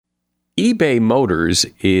eBay Motors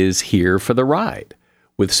is here for the ride.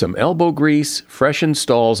 With some elbow grease, fresh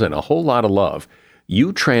installs, and a whole lot of love,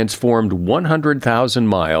 you transformed 100,000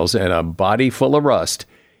 miles and a body full of rust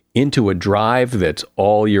into a drive that's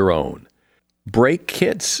all your own. Brake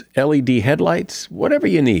kits, LED headlights, whatever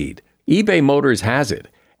you need, eBay Motors has it.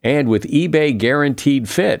 And with eBay Guaranteed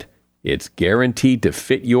Fit, it's guaranteed to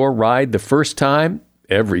fit your ride the first time,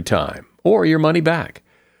 every time, or your money back.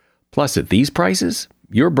 Plus, at these prices,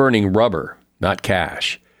 you're burning rubber, not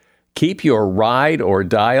cash. Keep your ride or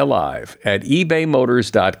die alive at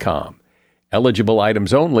ebaymotors.com. Eligible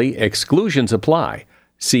items only, exclusions apply.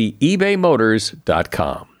 See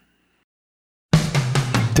ebaymotors.com.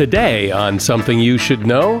 Today on Something You Should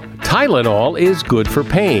Know, Tylenol is good for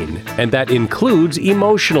pain, and that includes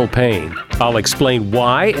emotional pain. I'll explain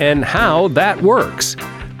why and how that works.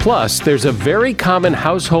 Plus, there's a very common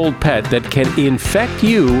household pet that can infect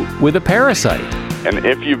you with a parasite. And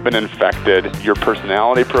if you've been infected, your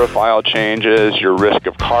personality profile changes, your risk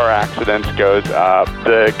of car accidents goes up.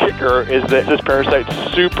 The kicker is that this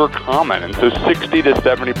parasite's super common, and so 60 to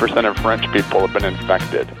 70% of French people have been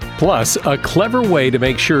infected. Plus, a clever way to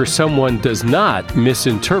make sure someone does not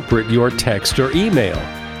misinterpret your text or email.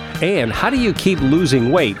 And how do you keep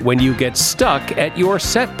losing weight when you get stuck at your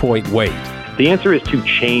set point weight? The answer is to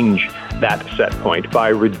change that set point by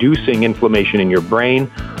reducing inflammation in your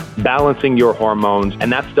brain, balancing your hormones,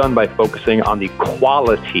 and that's done by focusing on the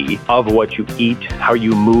quality of what you eat, how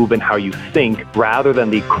you move, and how you think, rather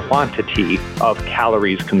than the quantity of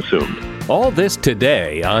calories consumed. All this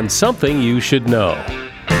today on Something You Should Know.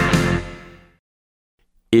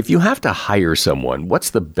 If you have to hire someone,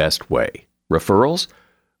 what's the best way? Referrals?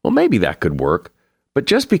 Well, maybe that could work. But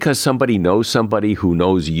just because somebody knows somebody who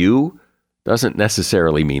knows you doesn't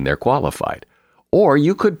necessarily mean they're qualified. Or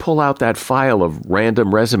you could pull out that file of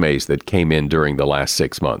random resumes that came in during the last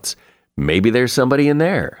 6 months. Maybe there's somebody in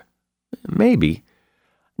there. Maybe.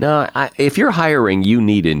 Now, if you're hiring, you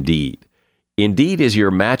need Indeed. Indeed is your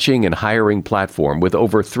matching and hiring platform with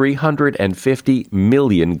over 350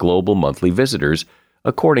 million global monthly visitors,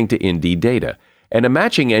 according to Indeed data, and a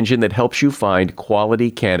matching engine that helps you find quality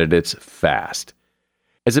candidates fast.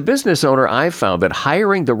 As a business owner, I've found that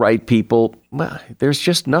hiring the right people, well, there's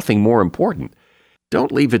just nothing more important.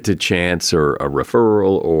 Don't leave it to chance or a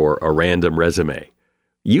referral or a random resume.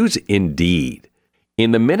 Use Indeed.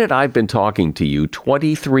 In the minute I've been talking to you,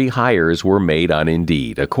 23 hires were made on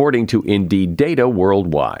Indeed, according to Indeed data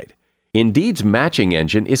worldwide. Indeed's matching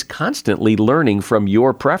engine is constantly learning from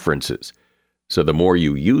your preferences. So the more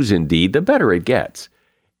you use Indeed, the better it gets.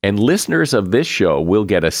 And listeners of this show will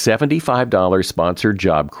get a $75 sponsored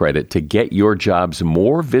job credit to get your jobs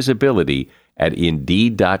more visibility at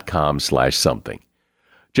Indeed.com/something.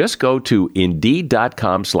 Just go to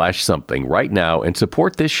Indeed.com/something right now and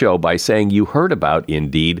support this show by saying you heard about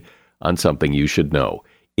Indeed on Something You Should Know.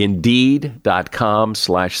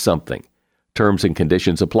 Indeed.com/something. Terms and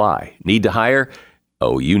conditions apply. Need to hire?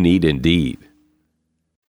 Oh, you need Indeed.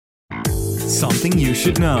 Something you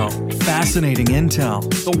should know. Fascinating intel,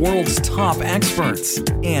 the world's top experts,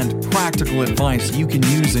 and practical advice you can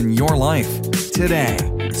use in your life. Today,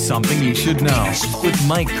 Something You Should Know with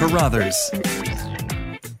Mike Carruthers.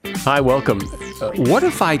 Hi, welcome. What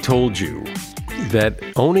if I told you that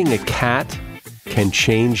owning a cat can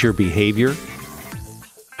change your behavior?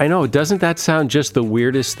 I know, doesn't that sound just the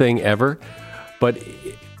weirdest thing ever? But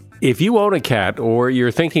if you own a cat or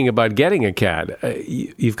you're thinking about getting a cat,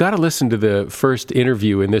 you've got to listen to the first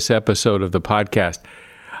interview in this episode of the podcast.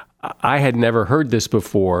 I had never heard this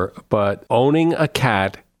before, but owning a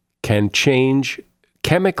cat can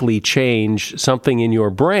chemically change something in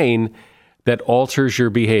your brain that alters your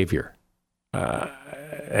behavior.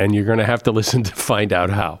 And you're going to have to listen to find out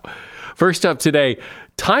how. First up today,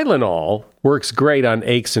 Tylenol works great on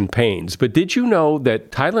aches and pains, but did you know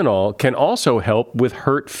that Tylenol can also help with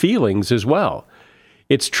hurt feelings as well?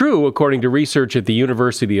 It's true, according to research at the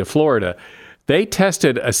University of Florida. They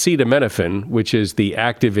tested acetaminophen, which is the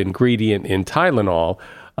active ingredient in Tylenol,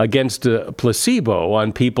 against a placebo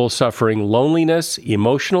on people suffering loneliness,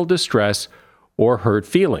 emotional distress, or hurt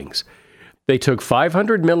feelings. They took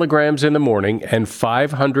 500 milligrams in the morning and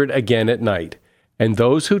 500 again at night. And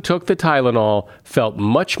those who took the Tylenol felt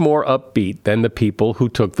much more upbeat than the people who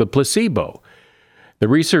took the placebo. The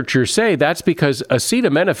researchers say that's because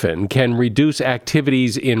acetaminophen can reduce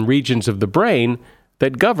activities in regions of the brain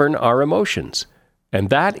that govern our emotions. And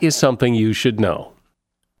that is something you should know.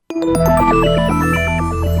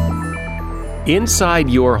 Inside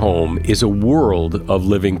your home is a world of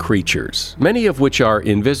living creatures, many of which are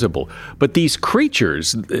invisible. But these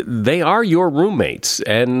creatures, they are your roommates,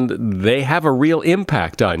 and they have a real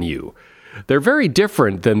impact on you. They're very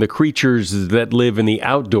different than the creatures that live in the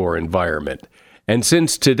outdoor environment. And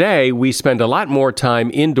since today we spend a lot more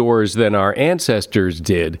time indoors than our ancestors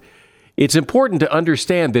did, it's important to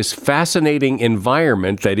understand this fascinating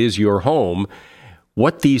environment that is your home,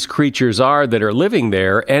 what these creatures are that are living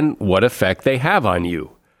there, and what effect they have on you.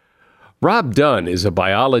 Rob Dunn is a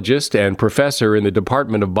biologist and professor in the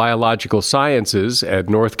Department of Biological Sciences at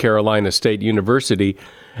North Carolina State University,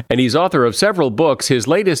 and he's author of several books. His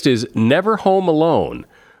latest is Never Home Alone: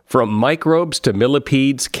 From Microbes to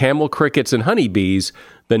Millipedes, Camel Crickets, and Honeybees,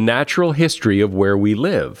 The Natural History of Where We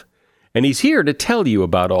Live. And he's here to tell you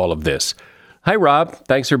about all of this. Hi, Rob.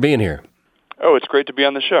 Thanks for being here. Oh, it's great to be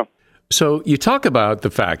on the show. So you talk about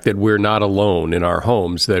the fact that we're not alone in our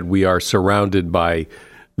homes, that we are surrounded by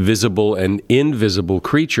visible and invisible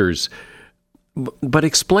creatures. But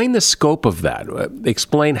explain the scope of that.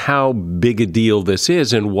 Explain how big a deal this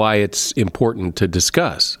is and why it's important to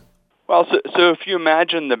discuss. Well, so if you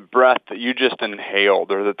imagine the breath that you just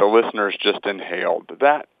inhaled or that the listeners just inhaled,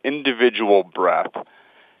 that individual breath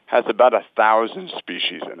has about 1,000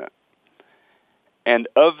 species in it. And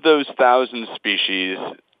of those 1,000 species,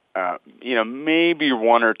 maybe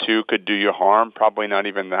one or two could do you harm, probably not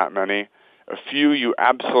even that many. A few you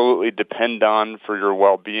absolutely depend on for your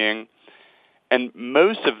well-being. And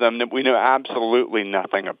most of them that we know absolutely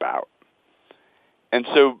nothing about. And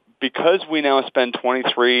so because we now spend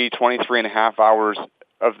 23 and a half hours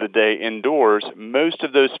of the day indoors, most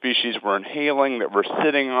of those species we're inhaling, that we're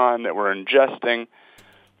sitting on, that we're ingesting,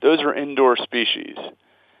 those are indoor species.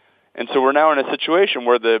 And so we're now in a situation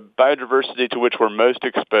where the biodiversity to which we're most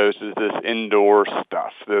exposed is this indoor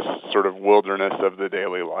stuff, this sort of wilderness of the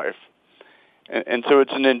daily life. And so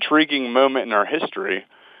it's an intriguing moment in our history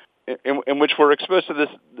in which we're exposed to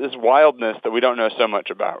this wildness that we don't know so much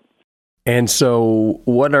about. And so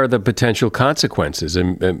what are the potential consequences?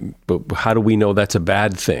 And how do we know that's a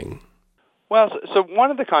bad thing? Well, so one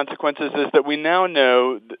of the consequences is that we now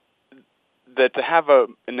know that to have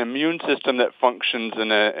an immune system that functions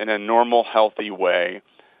in a normal, healthy way,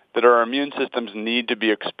 that our immune systems need to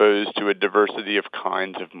be exposed to a diversity of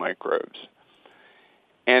kinds of microbes.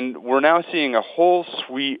 And we're now seeing a whole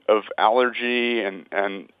suite of allergy and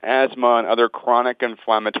asthma and other chronic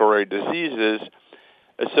inflammatory diseases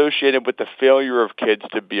associated with the failure of kids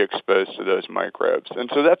to be exposed to those microbes.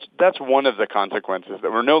 And so that's one of the consequences,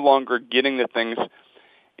 that we're no longer getting the things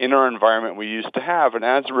in our environment we used to have, and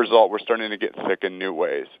as a result, we're starting to get sick in new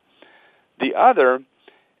ways. The other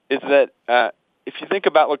is that if you think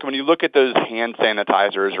about, when you look at those hand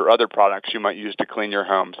sanitizers or other products you might use to clean your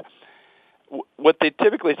homes, what they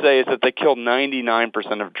typically say is that they kill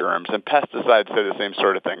 99% of germs, and pesticides say the same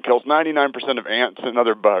sort of thing, kills 99% of ants and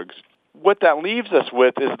other bugs. What that leaves us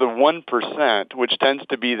with is the 1%, which tends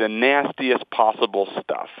to be the nastiest possible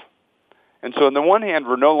stuff. And so on the one hand,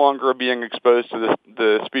 we're no longer being exposed to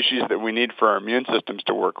the species that we need for our immune systems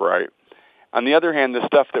to work right. On the other hand, the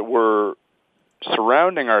stuff that we're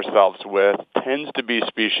surrounding ourselves with tends to be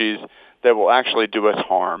species that will actually do us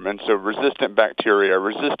harm. And so resistant bacteria,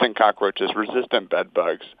 resistant cockroaches, resistant bed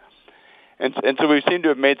bugs. And so we seem to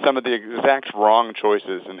have made some of the exact wrong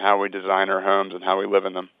choices in how we design our homes and how we live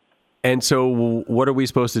in them. And so what are we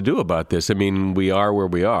supposed to do about this? I mean, we are where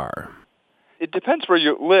we are. It depends where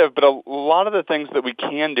you live, but a lot of the things that we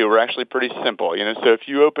can do are actually pretty simple. So if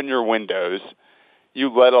you open your windows,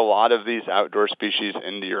 you let a lot of these outdoor species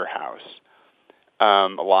into your house.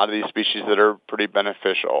 A lot of these species that are pretty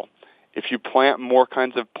beneficial. If you plant more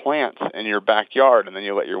kinds of plants in your backyard and then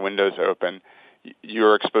you let your windows open,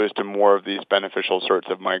 you're exposed to more of these beneficial sorts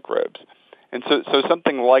of microbes. And so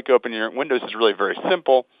something like opening your windows is really very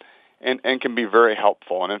simple and can be very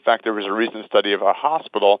helpful. And in fact, there was a recent study of a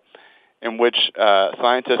hospital in which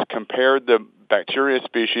scientists compared the bacteria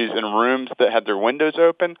species in rooms that had their windows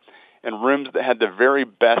open and rooms that had the very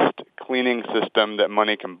best cleaning system that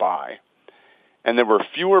money can buy. And there were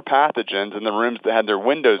fewer pathogens in the rooms that had their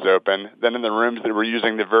windows open than in the rooms that were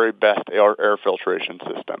using the very best air filtration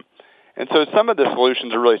system. And so some of the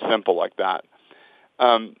solutions are really simple like that.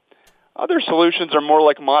 Other solutions are more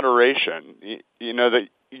like moderation. That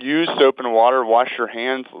use soap and water, wash your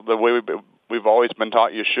hands the way we've always been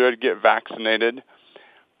taught you should, get vaccinated.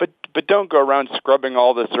 But don't go around scrubbing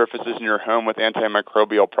all the surfaces in your home with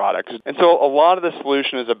antimicrobial products. And so a lot of the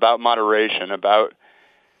solution is about moderation, about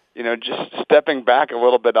just stepping back a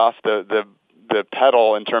little bit off the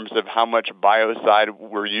pedal in terms of how much biocide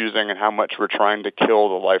we're using and how much we're trying to kill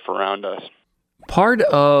the life around us. Part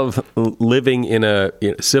of living in a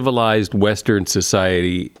civilized Western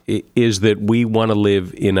society is that we want to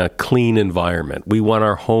live in a clean environment. We want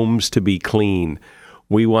our homes to be clean.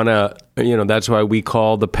 We want to, that's why we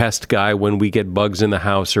call the pest guy when we get bugs in the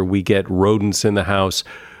house or we get rodents in the house.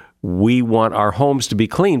 We want our homes to be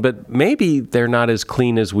clean, but maybe they're not as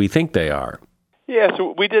clean as we think they are. Yeah,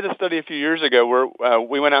 so we did a study a few years ago where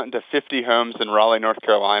we went out into 50 homes in Raleigh, North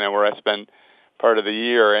Carolina, where I spend part of the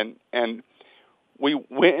year, and we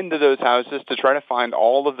went into those houses to try to find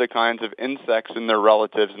all of the kinds of insects and their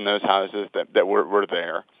relatives in those houses that were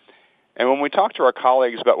there. And when we talked to our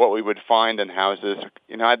colleagues about what we would find in houses,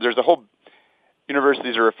 there's a whole,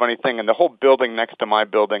 universities are a funny thing, and the whole building next to my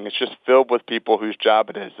building is just filled with people whose job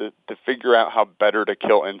it is to figure out how better to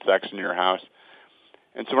kill insects in your house.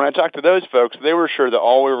 And so when I talked to those folks, they were sure that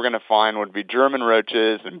all we were going to find would be German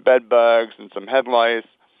roaches and bed bugs and some head lice,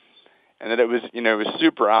 and that it was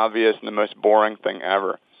super obvious and the most boring thing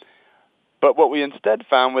ever. But what we instead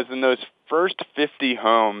found was in those first 50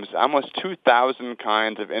 homes, almost 2,000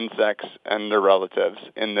 kinds of insects and their relatives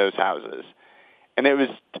in those houses. And it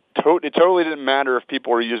totally didn't matter if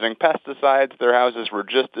people were using pesticides. Their houses were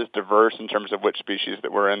just as diverse in terms of which species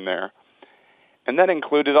that were in there. And that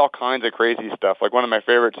included all kinds of crazy stuff. Like one of my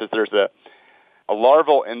favorites is there's a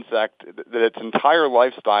larval insect that its entire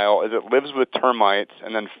lifestyle is it lives with termites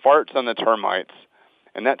and then farts on the termites,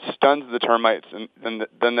 and that stuns the termites, and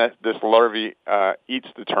then this larvae eats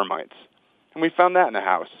the termites. And we found that in a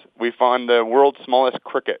house. We found the world's smallest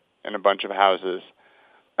cricket in a bunch of houses.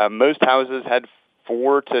 Most houses had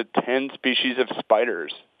 4 to 10 species of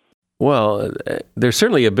spiders. Well, there's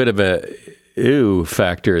certainly a bit of a ew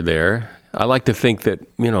factor there. I like to think that,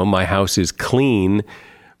 my house is clean,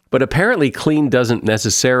 but apparently clean doesn't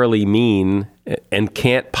necessarily mean and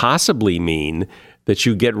can't possibly mean that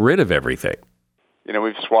you get rid of everything.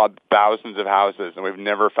 We've swabbed thousands of houses, and we've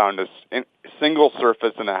never found a single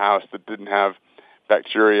surface in a house that didn't have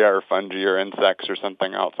bacteria or fungi or insects or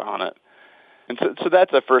something else on it. And so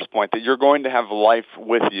that's the first point, that you're going to have life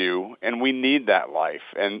with you, and we need that life.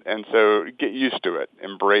 And so get used to it,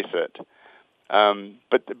 embrace it.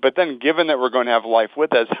 But then given that we're going to have life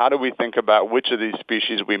with us, how do we think about which of these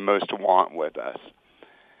species we most want with us?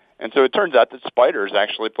 And so it turns out that spiders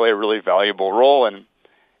actually play a really valuable role in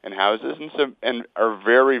houses and are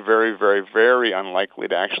very, very, very, very unlikely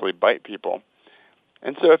to actually bite people.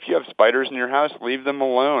 And so if you have spiders in your house, leave them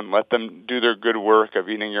alone. Let them do their good work of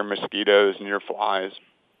eating your mosquitoes and your flies.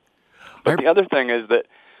 But the other thing is that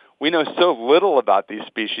we know so little about these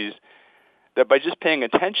species that by just paying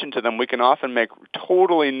attention to them, we can often make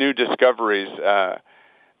totally new discoveries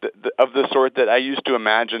of the sort that I used to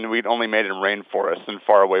imagine we'd only made in rainforests and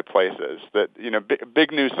faraway places. That,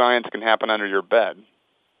 big new science can happen under your bed.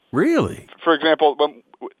 Really? For example,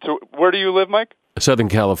 so where do you live, Mike? Southern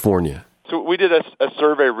California. So we did a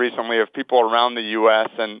survey recently of people around the U.S.,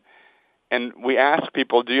 and we asked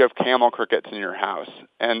people, do you have camel crickets in your house?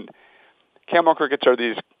 And camel crickets are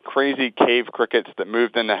these crazy cave crickets that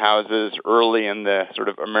moved into houses early in the sort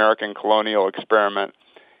of American colonial experiment.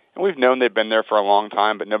 And we've known they've been there for a long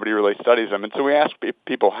time, but nobody really studies them. And so we asked if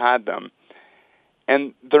people had them.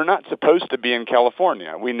 And they're not supposed to be in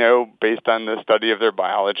California. We know based on the study of their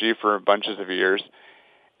biology for bunches of years.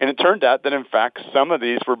 And it turned out that, in fact, some of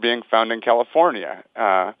these were being found in California.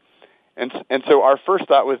 And so our first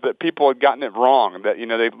thought was that people had gotten it wrong, that,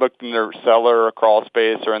 they looked in their cellar or crawl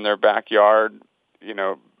space or in their backyard,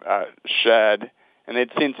 shed, and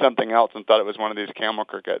they'd seen something else and thought it was one of these camel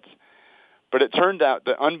crickets. But it turned out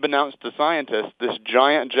that, unbeknownst to scientists, this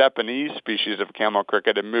giant Japanese species of camel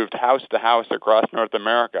cricket had moved house to house across North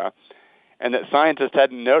America, and that scientists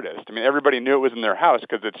hadn't noticed. I mean, everybody knew it was in their house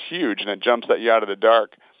because it's huge and it jumps at you out of the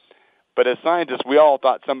dark. But as scientists, we all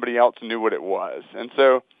thought somebody else knew what it was. And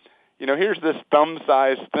so, here's this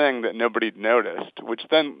thumb-sized thing that nobody'd noticed, which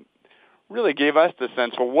then really gave us the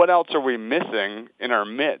sense, well, what else are we missing in our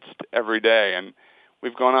midst every day? And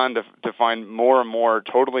we've gone on to find more and more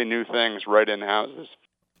totally new things right in houses.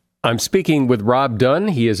 I'm speaking with Rob Dunn.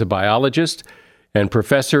 He is a biologist and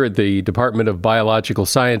professor at the Department of Biological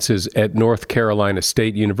Sciences at North Carolina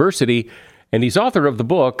State University, and he's author of the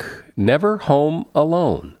book, Never Home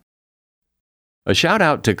Alone. A shout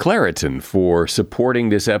out to Claritin for supporting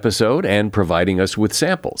this episode and providing us with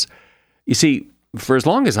samples. You see, for as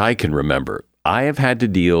long as I can remember, I have had to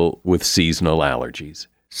deal with seasonal allergies.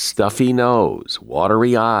 Stuffy nose,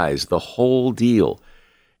 watery eyes, the whole deal.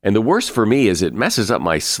 And the worst for me is it messes up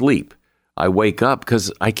my sleep. I wake up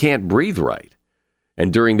because I can't breathe right.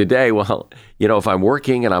 And during the day, if I'm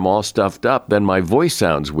working and I'm all stuffed up, then my voice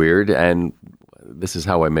sounds weird, and this is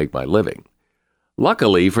how I make my living.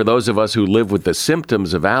 Luckily, for those of us who live with the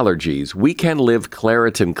symptoms of allergies, we can live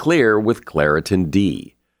Claritin Clear with Claritin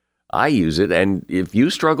D. I use it, and if you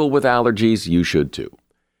struggle with allergies, you should too.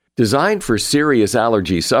 Designed for serious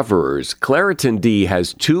allergy sufferers, Claritin D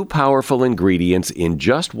has 2 powerful ingredients in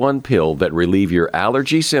just one pill that relieve your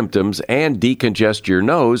allergy symptoms and decongest your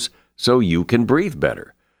nose so you can breathe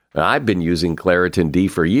better. Now, I've been using Claritin D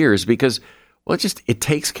for years because, well, it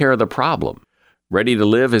takes care of the problem. Ready to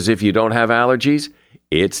live as if you don't have allergies?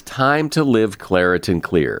 It's time to live Claritin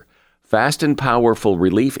Clear. Fast and powerful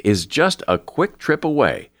relief is just a quick trip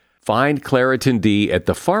away. Find Claritin D at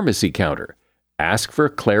the pharmacy counter. Ask for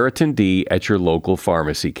Claritin D at your local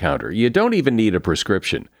pharmacy counter. You don't even need a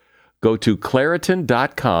prescription. Go to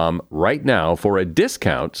Claritin.com right now for a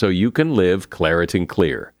discount so you can live Claritin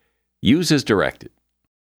Clear. Use as directed.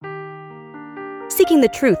 Seeking the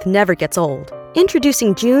truth never gets old.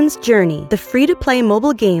 Introducing June's Journey, the free-to-play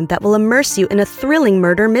mobile game that will immerse you in a thrilling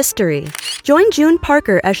murder mystery. Join June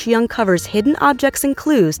Parker as she uncovers hidden objects and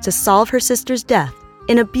clues to solve her sister's death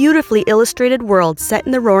in a beautifully illustrated world set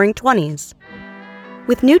in the Roaring '20s.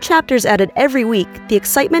 With new chapters added every week, the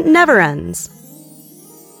excitement never ends.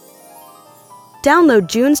 Download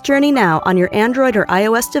June's Journey now on your Android or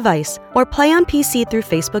iOS device, or play on PC through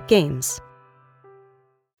Facebook Games.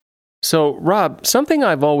 So, Rob, something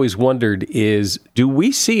I've always wondered is, do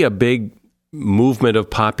we see a big movement of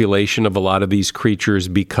population of a lot of these creatures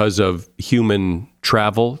because of human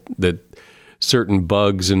travel, that certain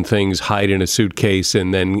bugs and things hide in a suitcase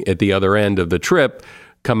and then at the other end of the trip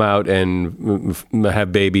come out and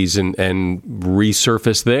have babies and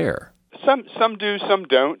resurface there? Some do, some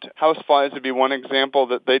don't. Houseflies would be one example,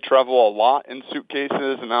 that they travel a lot in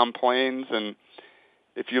suitcases and on planes. And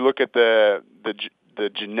if you look at the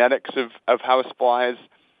genetics of houseflies,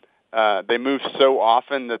 they move so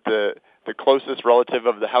often that the closest relative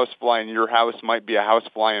of the housefly in your house might be a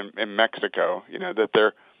housefly in Mexico. You know, that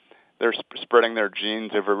they're spreading their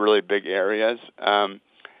genes over really big areas.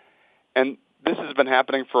 And this has been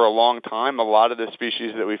happening for a long time. A lot of the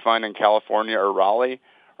species that we find in California or Raleigh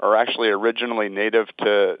are actually originally native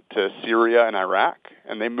to Syria and Iraq,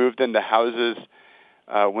 and they moved into houses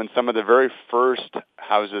when some of the very first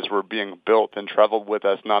houses were being built and traveled with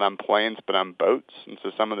us, not on planes, but on boats. And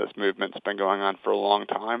so some of this movement's been going on for a long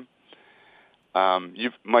time.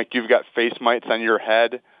 Mike, you've got face mites on your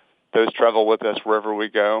head. Those travel with us wherever we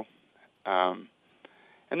go.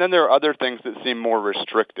 And then there are other things that seem more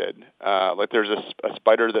restricted. Like there's a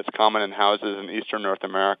spider that's common in houses in eastern North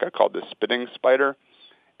America called the spitting spider,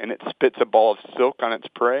 and it spits a ball of silk on its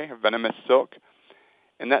prey, venomous silk.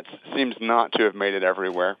 And that seems not to have made it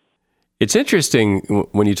everywhere. It's interesting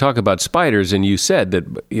when you talk about spiders, and you said that,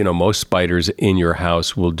 you know, most spiders in your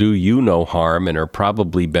house will do you no harm and are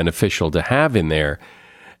probably beneficial to have in there.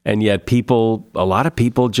 And yet a lot of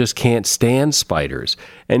people just can't stand spiders.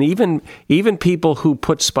 And even people who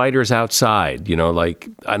put spiders outside, you know, like,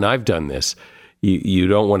 and I've done this, you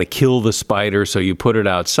don't want to kill the spider, so you put it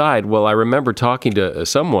outside. Well, I remember talking to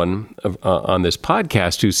someone on this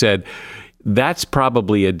podcast who said, that's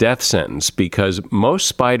probably a death sentence, because most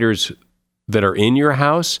spiders that are in your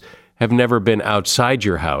house have never been outside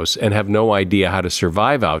your house and have no idea how to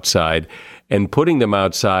survive outside, and putting them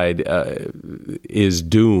outside is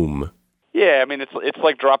doom. Yeah, I mean, it's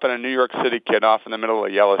like dropping a New York City kid off in the middle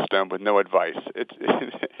of Yellowstone with no advice. It's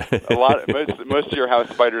most of your house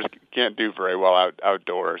spiders can't do very well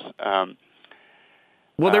outdoors.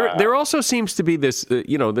 Well, there also seems to be this,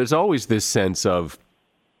 there's always this sense of,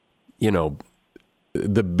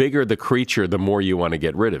 the bigger the creature, the more you want to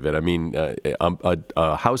get rid of it. I mean,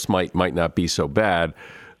 a house might not be so bad.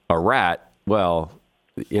 A rat, well,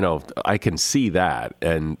 I can see that,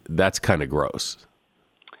 and that's kind of gross.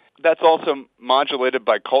 That's also modulated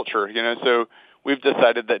by culture, so we've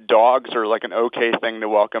decided that dogs are like an okay thing to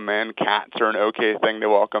welcome in, cats are an okay thing to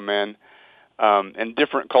welcome in, and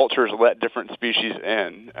different cultures let different species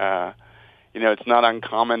in. It's not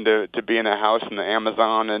uncommon to be in a house in the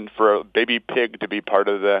Amazon and for a baby pig to be part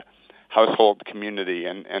of the household community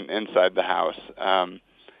and inside the house.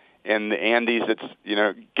 In the Andes,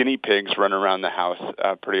 it's, guinea pigs run around the house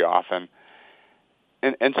pretty often.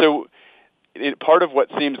 And so part of what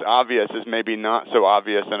seems obvious is maybe not so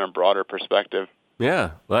obvious in a broader perspective.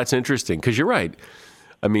 Yeah, well, that's interesting, because you're right.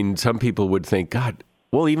 I mean, some people would think, God,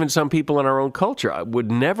 well, even some people in our own culture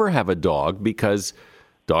would never have a dog because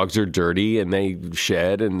dogs are dirty and they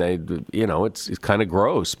shed and they, it's kind of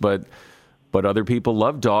gross. But other people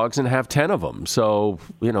love dogs and have 10 of them. So,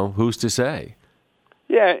 who's to say?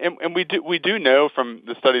 Yeah, and we do know from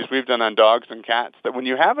the studies we've done on dogs and cats that when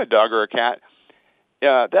you have a dog or a cat,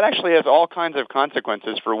 that actually has all kinds of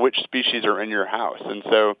consequences for which species are in your house. And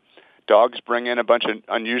so dogs bring in a bunch of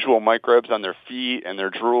unusual microbes on their feet and their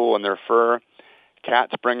drool and their fur.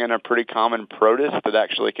 Cats bring in a pretty common protus that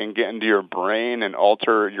actually can get into your brain and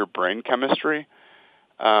alter your brain chemistry.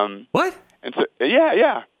 What? And so,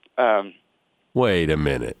 yeah. Wait a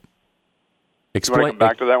minute. You want to come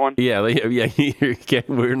back to that one? Yeah.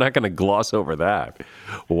 We're not going to gloss over that.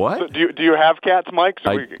 What? So do you have cats, Mike?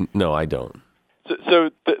 No, I don't.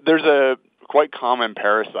 There's a quite common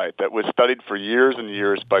parasite that was studied for years and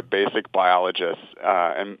years by basic biologists,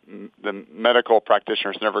 and the medical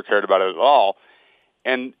practitioners never cared about it at all.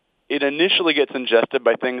 And it initially gets ingested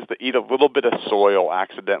by things that eat a little bit of soil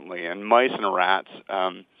accidentally, and mice and rats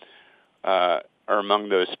are among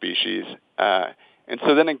those species. And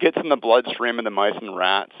so then it gets in the bloodstream of the mice and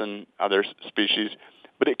rats and other species,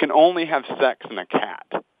 but it can only have sex in a cat.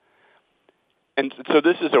 And so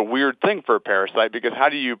this is a weird thing for a parasite, because how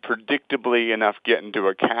do you predictably enough get into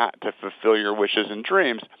a cat to fulfill your wishes and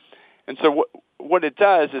dreams? And so what it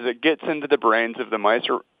does is it gets into the brains of the mice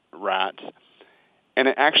or rats, and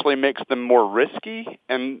it actually makes them more risky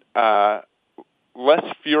and less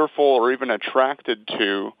fearful of or even attracted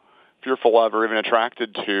to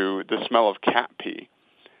the smell of cat pee.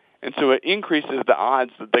 And so it increases the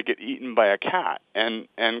odds that they get eaten by a cat and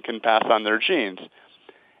can pass on their genes.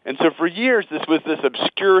 And so for years, this was this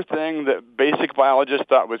obscure thing that basic biologists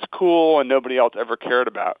thought was cool and nobody else ever cared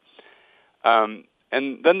about. And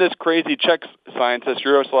then this crazy Czech scientist,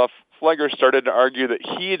 Jaroslav Fleger, started to argue that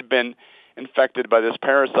he had been infected by this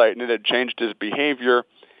parasite and it had changed his behavior.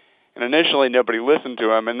 And initially, nobody listened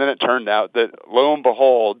to him, and then it turned out that, lo and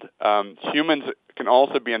behold, humans can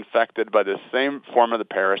also be infected by the same form of the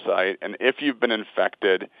parasite, and if you've been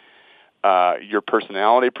infected, your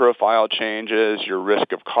personality profile changes, your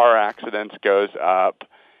risk of car accidents goes up.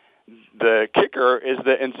 The kicker is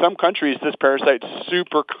that in some countries, this parasite's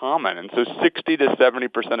super common, and so 60 to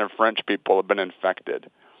 70% of French people have been infected.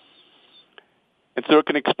 And so it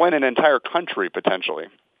can explain an entire country, potentially.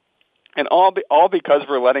 And all because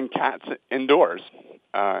we're letting cats indoors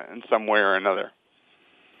in some way or another.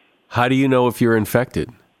 How do you know if you're infected?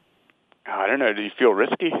 I don't know. Do you feel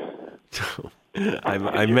risky?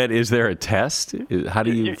 I meant, is there a test? How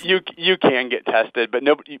do you? You can get tested, but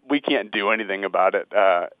we can't do anything about it.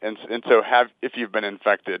 And so if you've been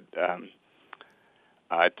infected,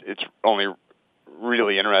 it's only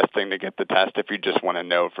really interesting to get the test if you just want to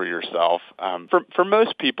know for yourself. For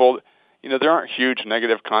most people, there aren't huge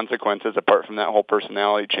negative consequences apart from that whole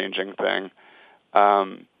personality changing thing.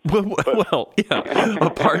 Well, yeah.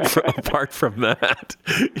 Apart from that,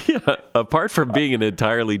 yeah. Apart from being an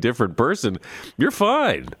entirely different person, you're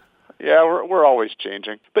fine. Yeah, we're always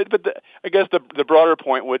changing. But I guess the broader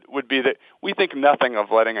point would be that we think nothing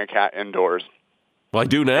of letting a cat indoors. Well, I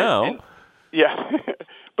do now. And yeah,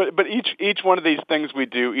 but each one of these things we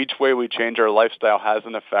do, each way we change our lifestyle, has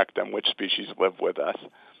an effect on which species live with us.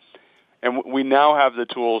 And we now have the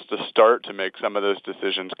tools to start to make some of those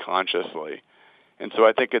decisions consciously. And so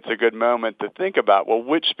I think it's a good moment to think about, well,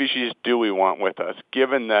 which species do we want with us,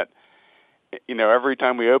 given that, every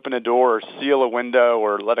time we open a door or seal a window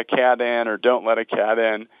or let a cat in or don't let a cat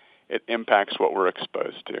in, it impacts what we're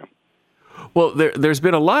exposed to. Well, there's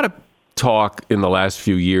been a lot of talk in the last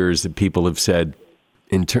few years that people have said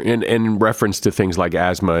in reference to things like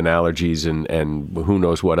asthma and allergies and who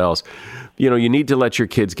knows what else. You need to let your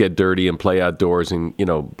kids get dirty and play outdoors and,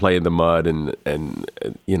 play in the mud and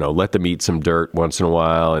let them eat some dirt once in a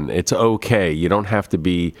while. And it's okay. You don't have to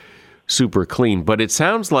be super clean. But it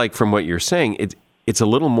sounds like from what you're saying, it's a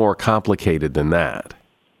little more complicated than that.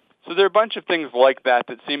 So there are a bunch of things like that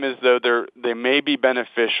seem as though they may be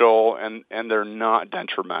beneficial and they're not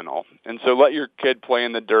detrimental. And so let your kid play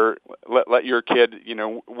in the dirt. Let your kid,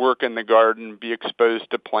 work in the garden, be exposed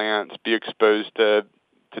to plants, be exposed to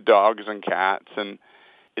dogs and cats. And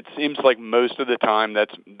it seems like most of the time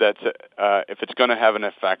that's if it's going to have an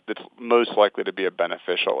effect, it's most likely to be a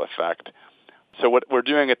beneficial effect. So what we're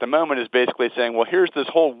doing at the moment is basically saying, well, here's this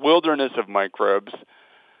whole wilderness of microbes.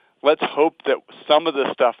 Let's hope that some of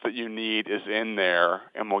the stuff that you need is in there,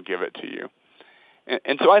 and we'll give it to you.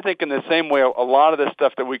 And so I think in the same way, a lot of the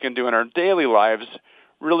stuff that we can do in our daily lives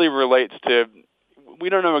really relates to, we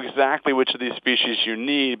don't know exactly which of these species you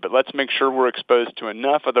need, but let's make sure we're exposed to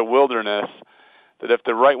enough of the wilderness that if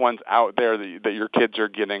the right one's out there, that your kids are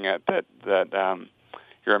getting it, that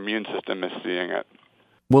your immune system is seeing it.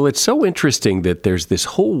 Well, it's so interesting that there's this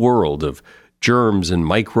whole world of germs and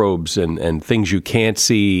microbes and things you can't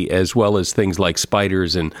see, as well as things like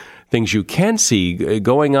spiders and things you can see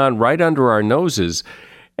going on right under our noses.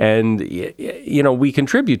 And, we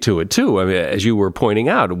contribute to it too. I mean, as you were pointing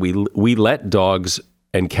out, we let dogs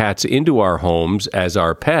and cats into our homes as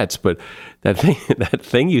our pets. But that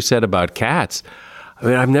thing you said about cats, I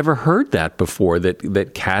mean, I've never heard that before,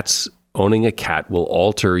 that owning a cat will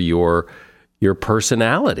alter your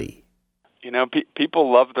personality.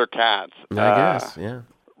 People love their cats. I guess, yeah.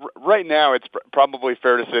 Right now, it's probably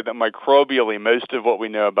fair to say that microbially, most of what we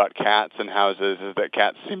know about cats and houses is that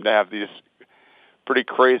cats seem to have these pretty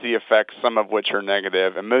crazy effects, some of which are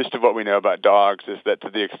negative. And most of what we know about dogs is that to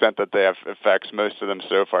the extent that they have effects, most of them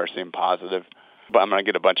so far seem positive. But I'm going to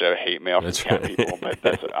get a bunch of hate mail from cat people, but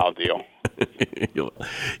I'll deal.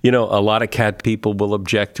 A lot of cat people will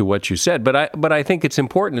object to what you said, but I think it's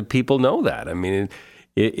important that people know that. I mean,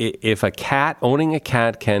 if owning a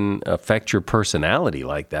cat can affect your personality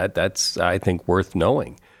like that, that's, I think, worth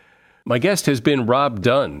knowing. My guest has been Rob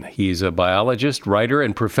Dunn. He's a biologist, writer,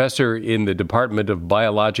 and professor in the Department of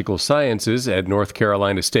Biological Sciences at North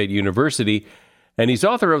Carolina State University, and he's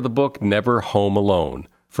author of the book Never Home Alone: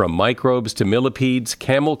 From Microbes to Millipedes,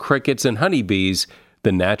 Camel Crickets, and Honeybees,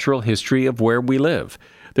 The Natural History of Where We Live.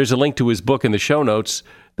 There's a link to his book in the show notes.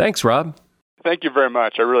 Thanks, Rob. Thank you very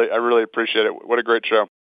much. I really appreciate it. What a great show.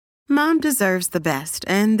 Mom deserves the best,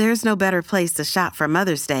 and there's no better place to shop for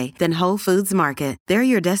Mother's Day than Whole Foods Market. They're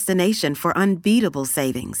your destination for unbeatable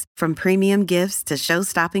savings, from premium gifts to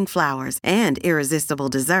show-stopping flowers and irresistible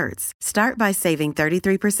desserts. Start by saving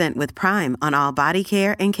 33% with Prime on all body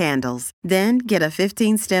care and candles. Then get a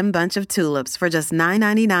 15-stem bunch of tulips for just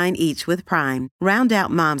 $9.99 each with Prime. Round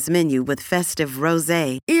out Mom's menu with festive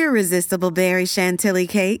rosé, irresistible berry chantilly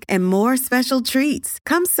cake, and more special treats.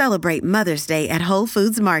 Come celebrate Mother's Day at Whole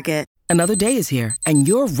Foods Market. Another day is here, and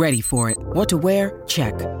you're ready for it. What to wear?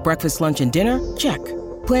 Check. Breakfast, lunch, and dinner? Check.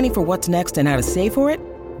 Planning for what's next and how to save for it?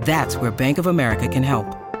 That's where Bank of America can help.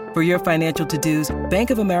 For your financial to-dos, Bank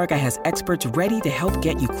of America has experts ready to help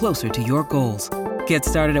get you closer to your goals. Get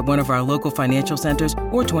started at one of our local financial centers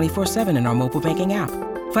or 24/7 in our mobile banking app.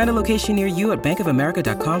 Find a location near you at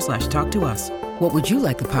bankofamerica.com/talktous. What would you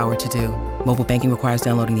like the power to do? Mobile banking requires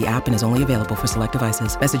downloading the app and is only available for select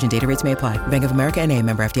devices. Message and data rates may apply. Bank of America N.A.,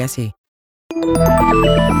 member FDIC.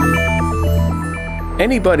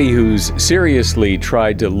 Anybody who's seriously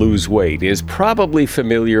tried to lose weight is probably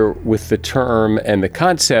familiar with the term and the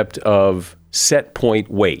concept of set point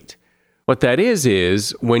weight. What that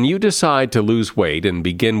is when you decide to lose weight and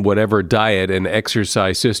begin whatever diet and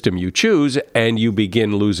exercise system you choose, and you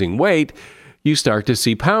begin losing weight, you start to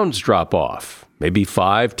see pounds drop off, maybe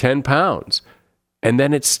 5-10 pounds, and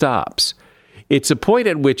then it stops. It's a point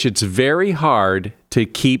at which it's very hard to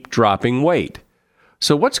keep dropping weight.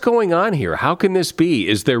 So what's going on here? How can this be?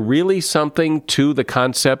 Is there really something to the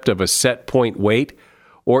concept of a set point weight?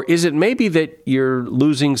 Or is it maybe that you're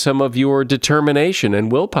losing some of your determination and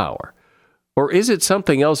willpower? Or is it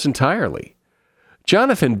something else entirely?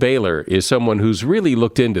 Jonathan Baylor is someone who's really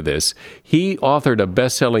looked into this. He authored a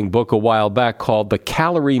best-selling book a while back called The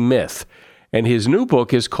Calorie Myth, and his new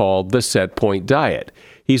book is called The Set Point Diet.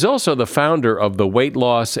 He's also the founder of the weight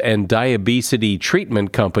loss and diabesity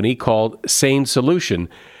treatment company called Sane Solution,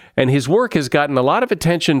 and his work has gotten a lot of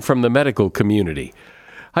attention from the medical community.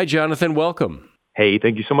 Hi, Jonathan. Welcome. Hey,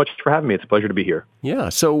 thank you so much for having me. It's a pleasure to be here. Yeah.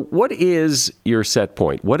 So what is your set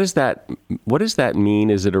point? What does that mean?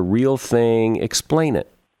 Is it a real thing? Explain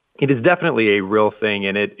it. It is definitely a real thing,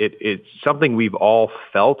 and it's something we've all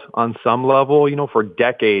felt on some level. For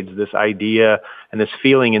decades, this idea and this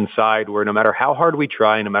feeling inside where no matter how hard we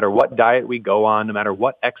try, no matter what diet we go on, no matter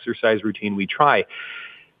what exercise routine we try,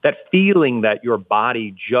 that feeling that your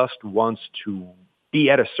body just wants to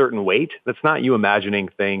be at a certain weight, that's not you imagining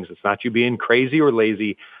things. It's not you being crazy or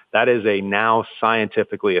lazy. That is a now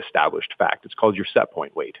scientifically established fact. It's called your set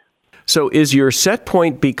point weight. So is your set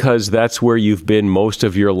point because that's where you've been most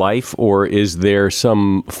of your life, or is there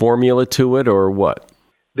some formula to it, or what?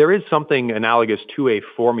 There is something analogous to a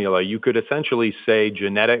formula. You could essentially say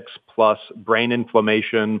genetics plus brain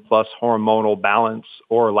inflammation plus hormonal balance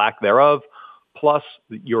or lack thereof plus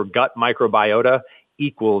your gut microbiota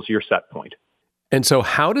equals your set point. And so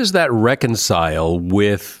how does that reconcile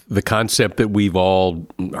with the concept that we've all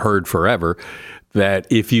heard forever, that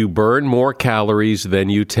if you burn more calories than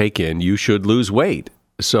you take in, you should lose weight?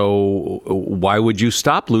 So why would you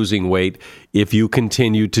stop losing weight if you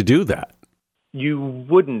continue to do that? You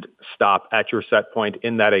wouldn't stop at your set point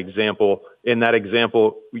in that example. In that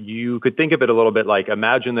example, you could think of it a little bit like,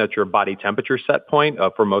 imagine that your body temperature set point,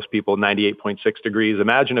 for most people, 98.6 degrees.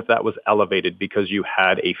 Imagine if that was elevated because you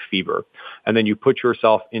had a fever, and then you put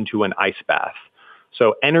yourself into an ice bath.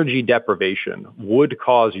 So energy deprivation would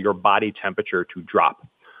cause your body temperature to drop,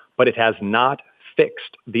 but it has not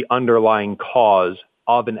fixed the underlying cause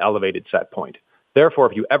of an elevated set point. Therefore,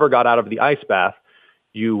 if you ever got out of the ice bath,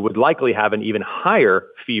 you would likely have an even higher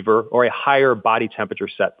fever or a higher body temperature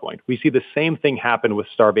set point. We see the same thing happen with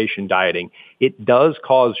starvation dieting. It does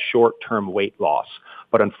cause short-term weight loss,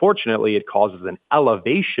 but unfortunately, it causes an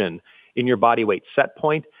elevation in your body weight set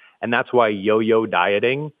point, and that's why yo-yo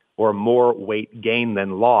dieting or more weight gain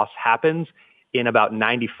than loss happens in about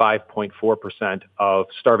 95.4% of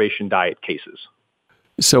starvation diet cases.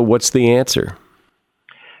 So what's the answer?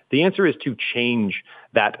 The answer is to change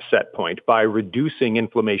that set point by reducing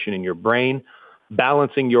inflammation in your brain,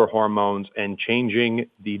 balancing your hormones, and changing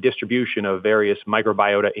the distribution of various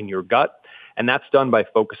microbiota in your gut. And that's done by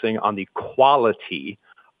focusing on the quality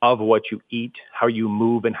of what you eat, how you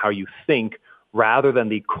move, and how you think, rather than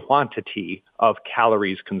the quantity of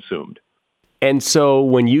calories consumed. And so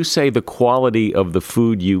when you say the quality of the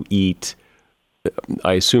food you eat,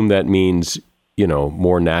 I assume that means,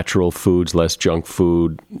 more natural foods, less junk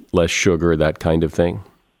food, less sugar, that kind of thing?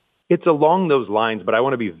 It's along those lines, but I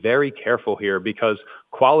want to be very careful here because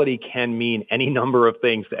quality can mean any number of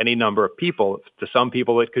things to any number of people. To some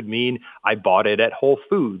people, it could mean I bought it at Whole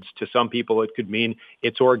Foods. To some people, it could mean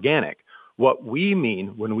it's organic. What we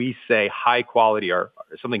mean when we say high quality are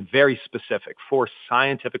something very specific, 4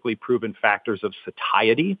 scientifically proven factors of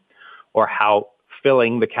satiety, or how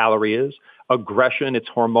filling the calorie is, aggression, its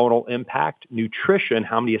hormonal impact, nutrition,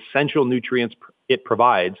 how many essential nutrients it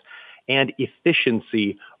provides, and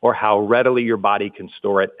efficiency, or how readily your body can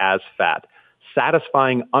store it as fat.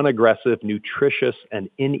 Satisfying, unaggressive, nutritious, and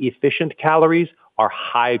inefficient calories are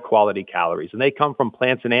high-quality calories, and they come from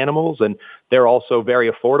plants and animals, and they're also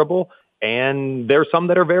very affordable, and there's some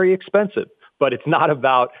that are very expensive, but it's not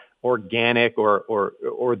about organic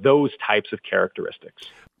or those types of characteristics.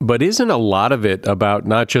 But isn't a lot of it about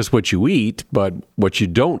not just what you eat, but what you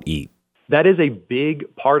don't eat? That is a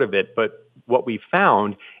big part of it, but what we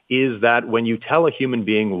found is that when you tell a human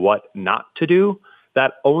being what not to do,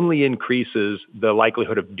 that only increases the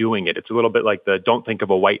likelihood of doing it. It's a little bit like the don't think of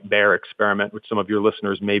a white bear experiment, which some of your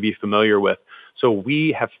listeners may be familiar with. So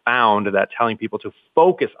we have found that telling people to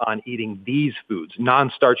focus on eating these foods,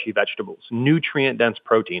 non-starchy vegetables, nutrient-dense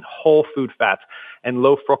protein, whole food fats, and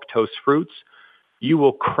low fructose fruits, you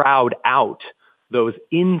will crowd out those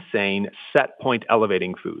insane set point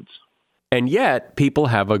elevating foods. And yet, people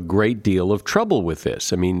have a great deal of trouble with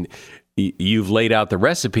this. I mean, you've laid out the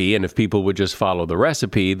recipe, and if people would just follow the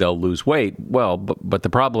recipe, they'll lose weight. Well, but the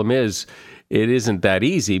problem is, it isn't that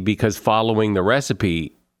easy because following the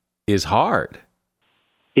recipe is hard.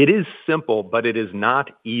 It is simple, but it is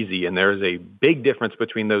not easy. And there's a big difference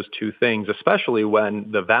between those two things, especially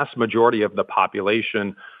when the vast majority of the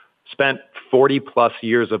population spent 40 plus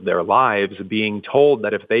years of their lives being told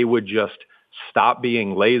that if they would just stop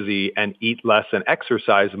being lazy and eat less and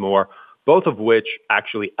exercise more, both of which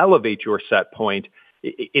actually elevate your set point,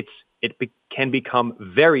 it can become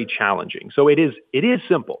very challenging. So it is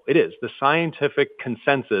simple. It is. The scientific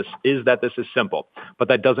consensus is that this is simple, but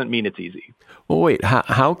that doesn't mean it's easy. Well, wait,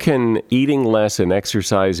 how can eating less and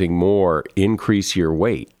exercising more increase your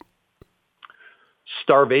weight?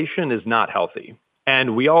 Starvation is not healthy.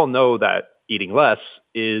 And we all know that eating less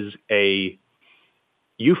is a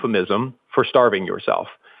euphemism for starving yourself.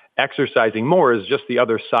 Exercising more is just the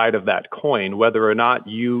other side of that coin. Whether or not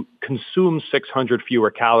you consume 600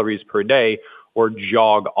 fewer calories per day or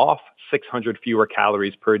jog off 600 fewer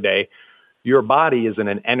calories per day, your body is in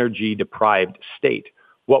an energy-deprived state.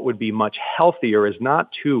 What would be much healthier is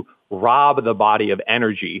not to rob the body of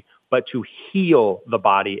energy, but to heal the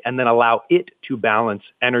body and then allow it to balance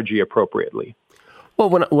energy appropriately.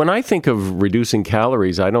 Well, when I think of reducing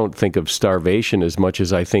calories, I don't think of starvation as much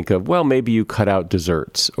as I think of, well, maybe you cut out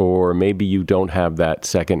desserts or maybe you don't have that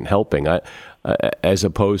second helping, as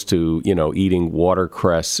opposed to, eating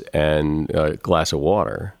watercress and a glass of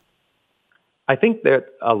water. I think that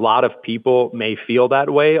a lot of people may feel that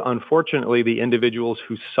way. Unfortunately, the individuals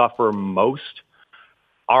who suffer most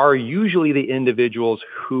are usually the individuals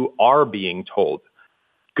who are being told,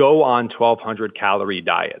 go on 1,200 calorie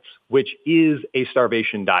diets, which is a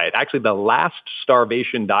starvation diet. Actually, the last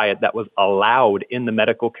starvation diet that was allowed in the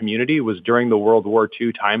medical community was during the World War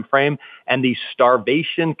II timeframe, and the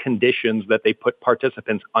starvation conditions that they put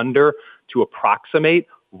participants under to approximate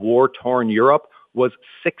war-torn Europe was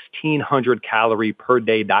 1,600 calorie per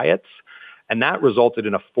day diets. And that resulted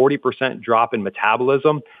in a 40% drop in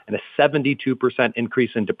metabolism and a 72%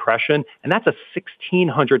 increase in depression. And that's a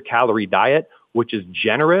 1,600 calorie diet, which is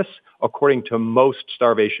generous according to most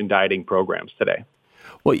starvation dieting programs today.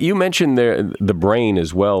 Well, you mentioned the brain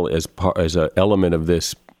as well as an element of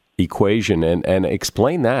this equation, and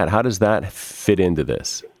explain that. How does that fit into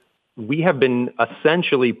this? We have been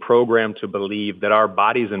essentially programmed to believe that our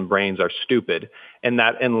bodies and brains are stupid, and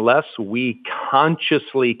that unless we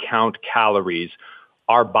consciously count calories,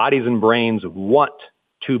 our bodies and brains want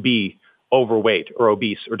to be overweight or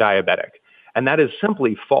obese or diabetic. And that is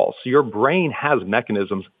simply false. Your brain has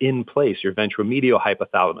mechanisms in place, your ventromedial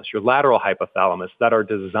hypothalamus, your lateral hypothalamus, that are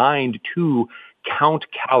designed to count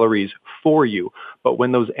calories for you. But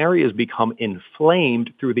when those areas become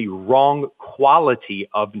inflamed through the wrong quality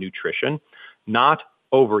of nutrition, not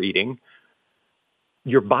overeating,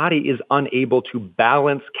 your body is unable to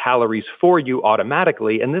balance calories for you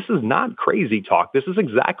automatically. And this is not crazy talk. This is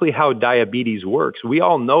exactly how diabetes works. We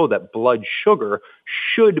all know that blood sugar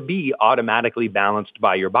should be automatically balanced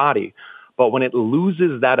by your body. But when it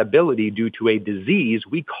loses that ability due to a disease,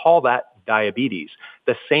 we call that diabetes.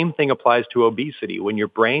 The same thing applies to obesity. When your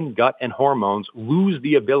brain, gut, and hormones lose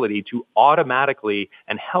the ability to automatically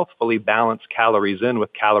and healthfully balance calories in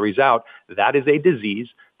with calories out, that is a disease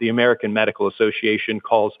the American Medical Association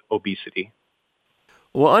calls obesity.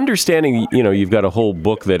 Well, understanding, you've got a whole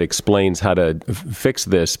book that explains how to fix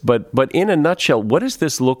this, but in a nutshell, what does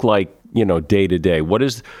this look like, day to day? What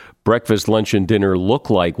does breakfast, lunch, and dinner look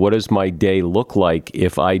like? What does my day look like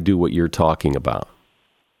if I do what you're talking about?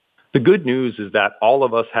 The good news is that all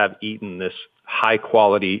of us have eaten this high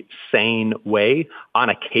quality, sane way on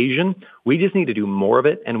occasion. We just need to do more of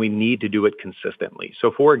it, and we need to do it consistently. So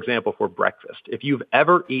for example, for breakfast, if you've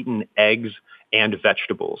ever eaten eggs and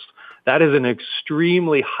vegetables, that is an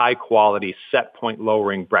extremely high quality set point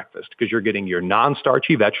lowering breakfast because you're getting your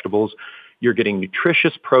non-starchy vegetables, you're getting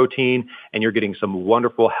nutritious protein, and you're getting some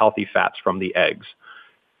wonderful healthy fats from the eggs.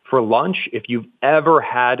 For lunch, if you've ever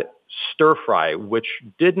had stir fry, which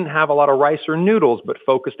didn't have a lot of rice or noodles, but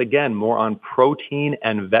focused again more on protein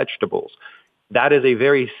and vegetables, that is a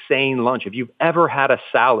very sane lunch. If you've ever had a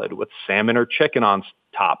salad with salmon or chicken on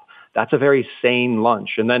top, that's a very sane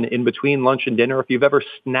lunch. And then in between lunch and dinner, if you've ever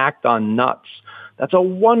snacked on nuts, that's a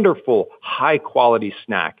wonderful high quality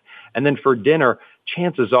snack. And then for dinner,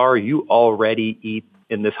 chances are you already eat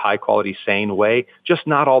in this high quality sane way, just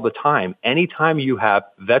not all the time. Anytime you have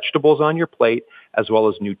vegetables on your plate, as well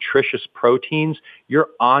as nutritious proteins, you're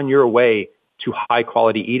on your way to high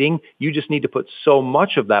quality eating. You just need to put so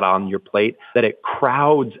much of that on your plate that it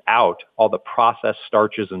crowds out all the processed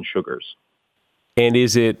starches and sugars. And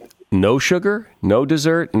is it no sugar, no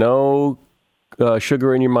dessert, no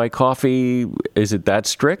sugar in my coffee? Is it that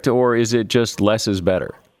strict, or is it just less is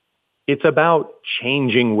better? It's about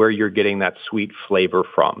changing where you're getting that sweet flavor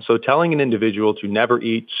from. So telling an individual to never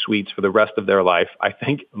eat sweets for the rest of their life, I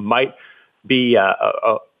think might be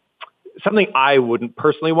something I wouldn't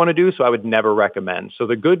personally want to do, so I would never recommend. So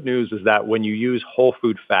the good news is that when you use whole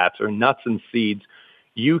food fats or nuts and seeds,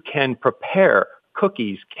 you can prepare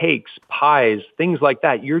cookies, cakes, pies, things like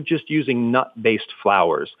that. You're just using nut-based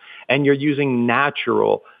flours, and you're using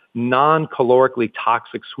natural, non-calorically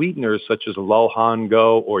toxic sweeteners such as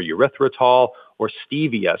Lohango or erythritol or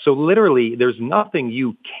stevia. So literally, there's nothing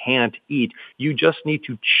you can't eat. You just need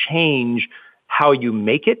to change how you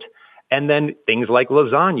make it. And then things like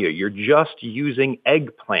lasagna, you're just using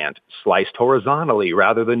eggplant sliced horizontally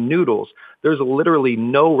rather than noodles. There's literally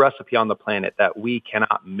no recipe on the planet that we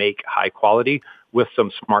cannot make high quality with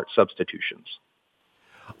some smart substitutions.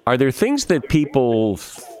 Are there things that people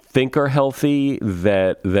think are healthy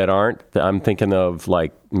that aren't? I'm thinking of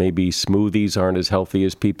like maybe smoothies aren't as healthy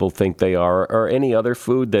as people think they are, or any other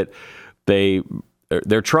food that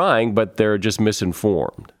they're trying, but they're just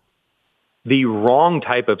misinformed. The wrong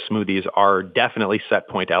type of smoothies are definitely set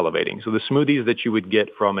point elevating. So the smoothies that you would get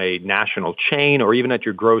from a national chain or even at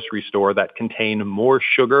your grocery store that contain more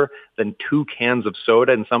sugar than 2 cans of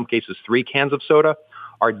soda, in some cases 3 cans of soda,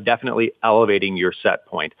 are definitely elevating your set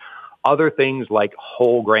point. Other things like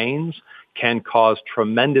whole grains can cause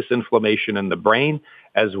tremendous inflammation in the brain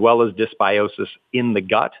as well as dysbiosis in the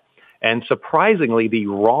gut. And surprisingly, the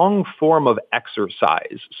wrong form of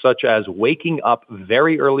exercise, such as waking up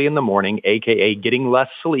very early in the morning, aka getting less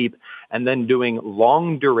sleep, and then doing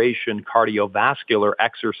long duration cardiovascular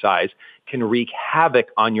exercise, can wreak havoc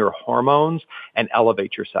on your hormones and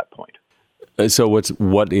elevate your set point. So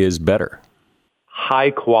what is better? High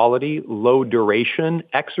quality, low duration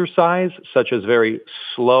exercise, such as very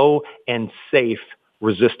slow and safe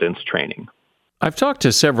resistance training. I've talked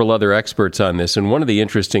to several other experts on this, and one of the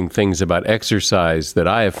interesting things about exercise that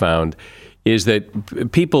I have found is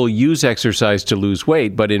that people use exercise to lose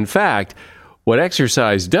weight, but in fact, what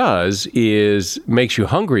exercise does is makes you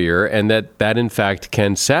hungrier, and that in fact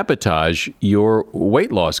can sabotage your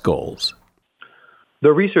weight loss goals.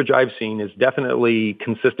 The research I've seen is definitely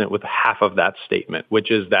consistent with half of that statement, which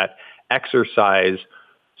is that exercise,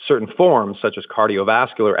 certain forms such as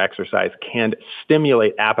cardiovascular exercise, can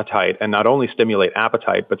stimulate appetite, and not only stimulate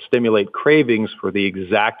appetite, but stimulate cravings for the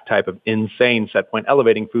exact type of insane set point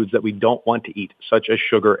elevating foods that we don't want to eat, such as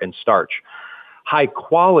sugar and starch. High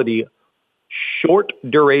quality, short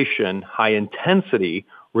duration, high intensity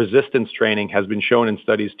resistance training has been shown in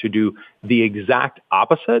studies to do the exact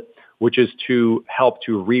opposite, which is to help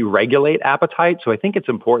to re-regulate appetite. So I think it's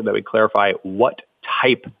important that we clarify what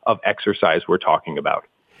type of exercise we're talking about.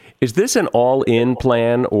 Is this an all-in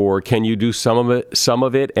plan, or can you do some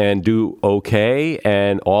of it and do okay,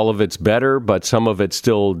 and all of it's better, but some of it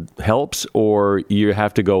still helps, or you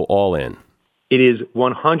have to go all in? It is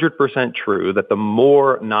 100% true that the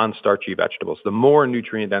more non-starchy vegetables, the more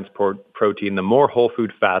nutrient-dense protein, the more whole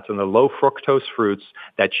food fats, and the low fructose fruits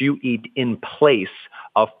that you eat in place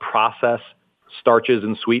of processed starches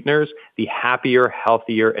and sweeteners, the happier,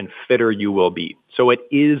 healthier, and fitter you will be. So it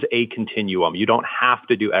is a continuum. You don't have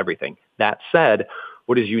to do everything. That said,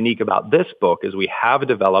 what is unique about this book is we have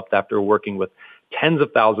developed, after working with tens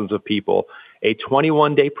of thousands of people, a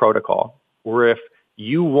 21-day protocol where if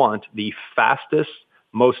you want the fastest,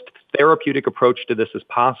 most therapeutic approach to this as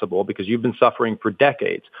possible, because you've been suffering for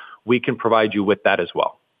decades, we can provide you with that as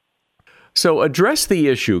well. So address the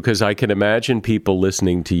issue, because I can imagine people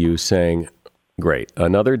listening to you saying, great,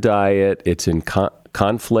 another diet, it's in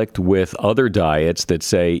conflict with other diets that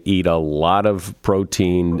say eat a lot of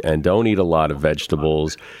protein and don't eat a lot of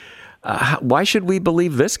vegetables. Why should we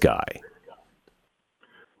believe this guy?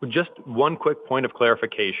 Just one quick point of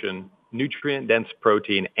clarification. Nutrient-dense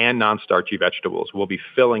protein and non-starchy vegetables will be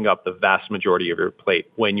filling up the vast majority of your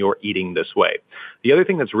plate when you're eating this way. The other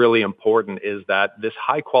thing that's really important is that this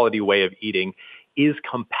high-quality way of eating is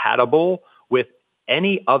compatible with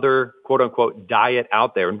any other quote-unquote diet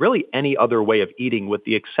out there, and really any other way of eating with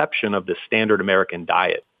the exception of the standard American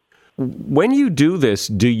diet. When you do this,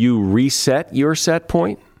 do you reset your set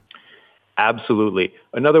point? Absolutely.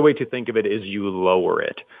 Another way to think of it is you lower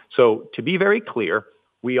it. So to be very clear,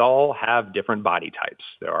 we all have different body types.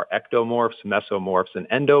 There are ectomorphs, mesomorphs, and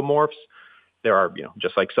endomorphs. There are,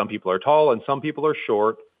 just like some people are tall and some people are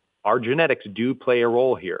short, our genetics do play a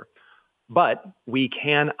role here. But we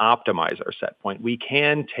can optimize our set point. We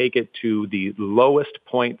can take it to the lowest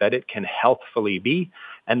point that it can healthfully be.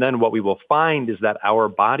 And then what we will find is that our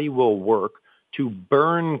body will work to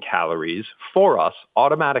burn calories for us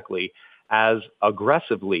automatically as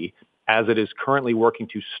aggressively as it is currently working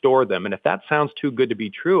to store them. And if that sounds too good to be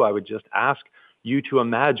true, I would just ask you to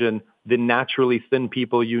imagine the naturally thin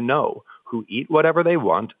people you know who eat whatever they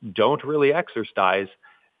want, don't really exercise,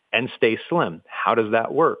 and stay slim. How does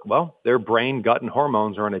that work? Well, their brain, gut, and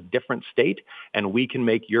hormones are in a different state, and we can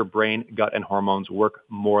make your brain, gut, and hormones work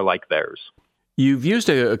more like theirs. You've used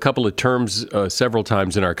a couple of terms several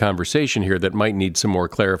times in our conversation here that might need some more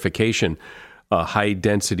clarification.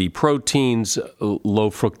 High-density proteins, low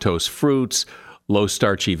fructose fruits, low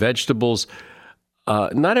starchy vegetables.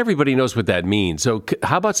 Not everybody knows what that means. So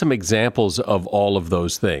how about some examples of all of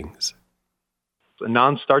those things?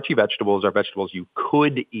 Non-starchy vegetables are vegetables you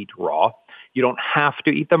could eat raw. You don't have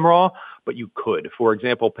to eat them raw, but you could. For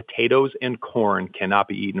example, potatoes and corn cannot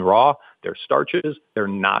be eaten raw. They're starches. They're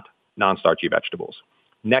not non-starchy vegetables.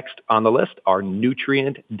 Next on the list are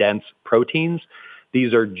nutrient-dense proteins.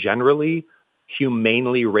 These are generally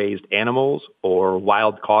humanely raised animals or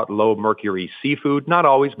wild-caught low-mercury seafood. Not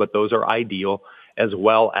always, but those are ideal, as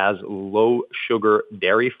well as low-sugar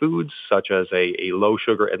dairy foods, such as a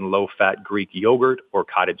low-sugar and low-fat Greek yogurt or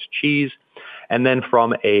cottage cheese. And then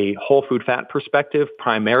from a whole food fat perspective,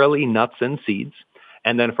 primarily nuts and seeds.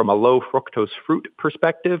 And then from a low-fructose fruit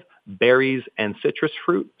perspective, berries and citrus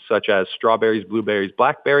fruit, such as strawberries, blueberries,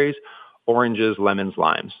 blackberries, oranges, lemons,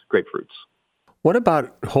 limes, grapefruits. What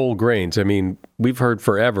about whole grains? I mean, we've heard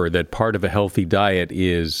forever that part of a healthy diet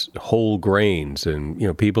is whole grains,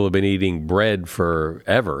 and people have been eating bread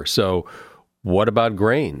forever. So what about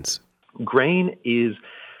grains? Grain is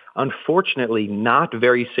unfortunately not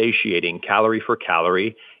very satiating calorie for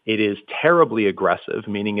calorie. It is terribly aggressive,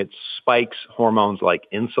 meaning it spikes hormones like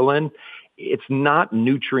insulin. It's not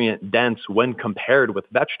nutrient dense when compared with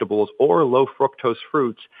vegetables or low fructose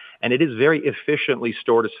fruits, and it is very efficiently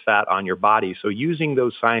stored as fat on your body. So using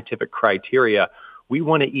those scientific criteria, we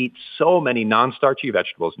want to eat so many non-starchy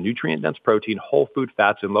vegetables, nutrient dense protein, whole food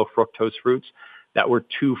fats, and low fructose fruits that we're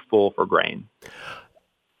too full for grain.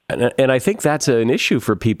 And I think that's an issue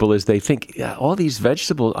for people is they think, all these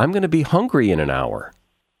vegetables, I'm going to be hungry in an hour.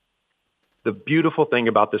 The beautiful thing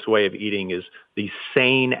about this way of eating is the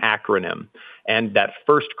SANE acronym. And that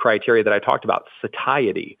first criteria that I talked about,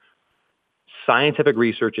 satiety. Scientific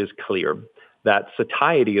research is clear that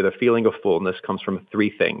satiety, or the feeling of fullness, comes from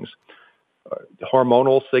three things.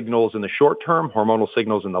 Hormonal signals in the short term, hormonal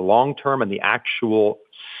signals in the long term, and the actual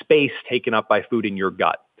space taken up by food in your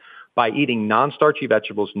gut. By eating non-starchy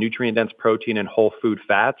vegetables, nutrient-dense protein, and whole food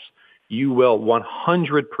fats, you will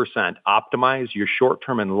 100% optimize your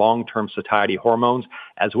short-term and long-term satiety hormones,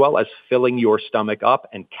 as well as filling your stomach up.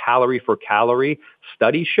 And calorie for calorie,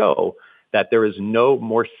 studies show that there is no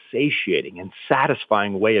more satiating and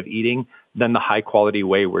satisfying way of eating than the high-quality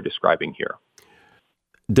way we're describing here.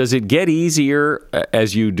 Does it get easier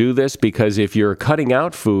as you do this? Because if you're cutting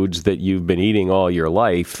out foods that you've been eating all your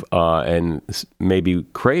life and maybe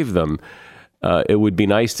crave them, it would be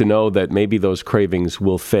nice to know that maybe those cravings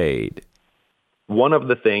will fade. One of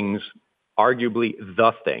the things, arguably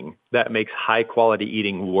the thing, that makes high-quality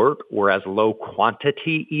eating work, whereas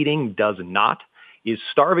low-quantity eating does not, is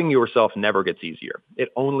starving yourself never gets easier. It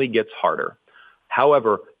only gets harder.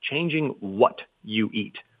 However, changing what you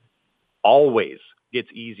eat always gets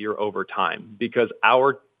easier over time because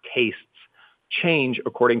our tastes change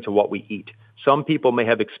according to what we eat. Some people may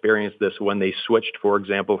have experienced this when they switched, for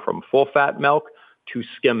example, from full-fat milk to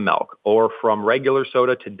skim milk or from regular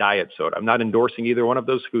soda to diet soda. I'm not endorsing either one of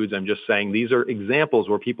those foods. I'm just saying these are examples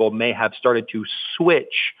where people may have started to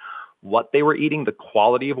switch what they were eating, the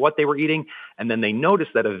quality of what they were eating, and then they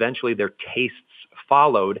noticed that eventually their tastes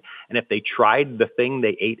followed. And if they tried the thing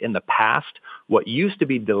they ate in the past, what used to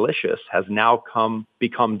be delicious has now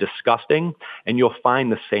become disgusting, and you'll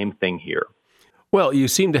find the same thing here. Well, you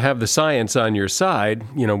seem to have the science on your side.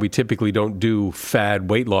 You know, we typically don't do fad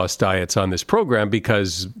weight loss diets on this program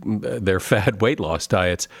because they're fad weight loss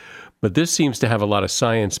diets. But this seems to have a lot of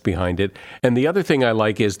science behind it. And the other thing I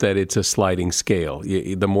like is that it's a sliding scale.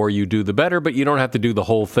 The more you do, the better, but you don't have to do the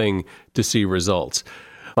whole thing to see results.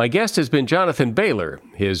 My guest has been Jonathan Bailor.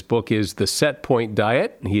 His book is The Set Point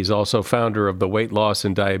Diet. He's also founder of the weight loss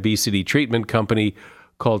and diabetes treatment company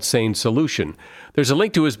called Sane Solution. There's a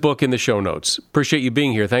link to his book in the show notes. Appreciate you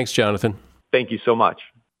being here. Thanks, Jonathan. Thank you so much.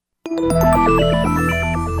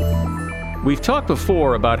 We've talked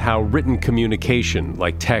before about how written communication,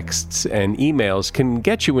 like texts and emails, can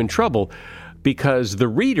get you in trouble because the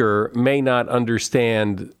reader may not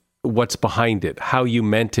understand what's behind it, how you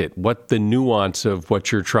meant it, what the nuance of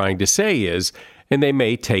what you're trying to say is, and they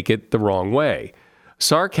may take it the wrong way.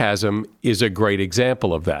 Sarcasm is a great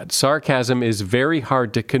example of that. Sarcasm is very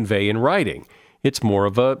hard to convey in writing. It's more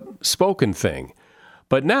of a spoken thing.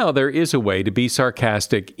 But now there is a way to be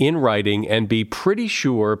sarcastic in writing and be pretty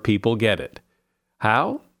sure people get it.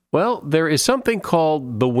 How? Well, there is something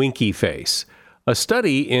called the winky face. A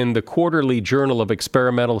study in the Quarterly Journal of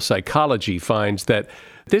Experimental Psychology finds that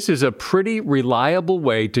this is a pretty reliable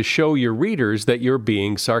way to show your readers that you're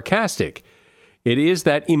being sarcastic. It is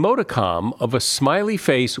that emoticon of a smiley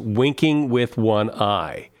face winking with one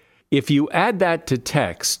eye. If you add that to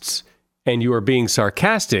texts and you are being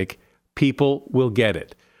sarcastic, people will get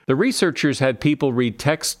it. The researchers had people read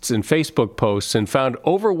texts and Facebook posts and found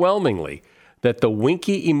overwhelmingly that the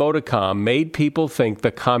winky emoticon made people think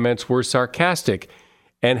the comments were sarcastic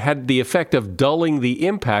and had the effect of dulling the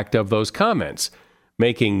impact of those comments,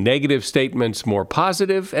 making negative statements more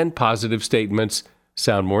positive and positive statements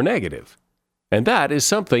sound more negative. And that is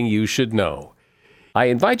something you should know. I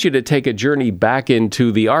invite you to take a journey back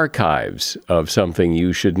into the archives of Something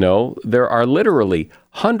You Should Know. There are literally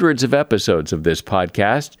hundreds of episodes of this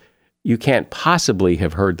podcast. You can't possibly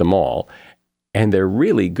have heard them all, and they're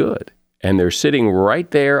really good. And they're sitting right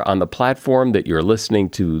there on the platform that you're listening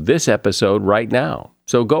to this episode right now.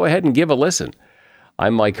 So go ahead and give a listen.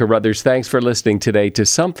 I'm Mike Carruthers. Thanks for listening today to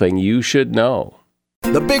Something You Should Know.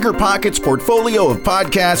 The Bigger Pockets portfolio of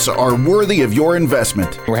podcasts are worthy of your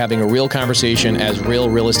investment. We're having a real conversation as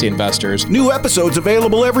real estate investors. New episodes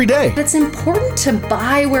available every day. It's important to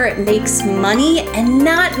buy where it makes money and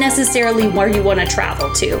not necessarily where you want to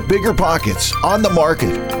travel to. Bigger Pockets, On the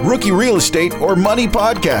Market, Rookie Real Estate, or Money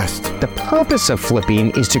Podcast. The purpose of flipping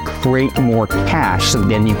is to create more cash so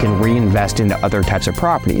then you can reinvest into other types of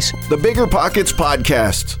properties. The Bigger Pockets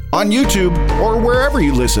Podcast on YouTube or wherever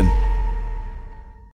you listen.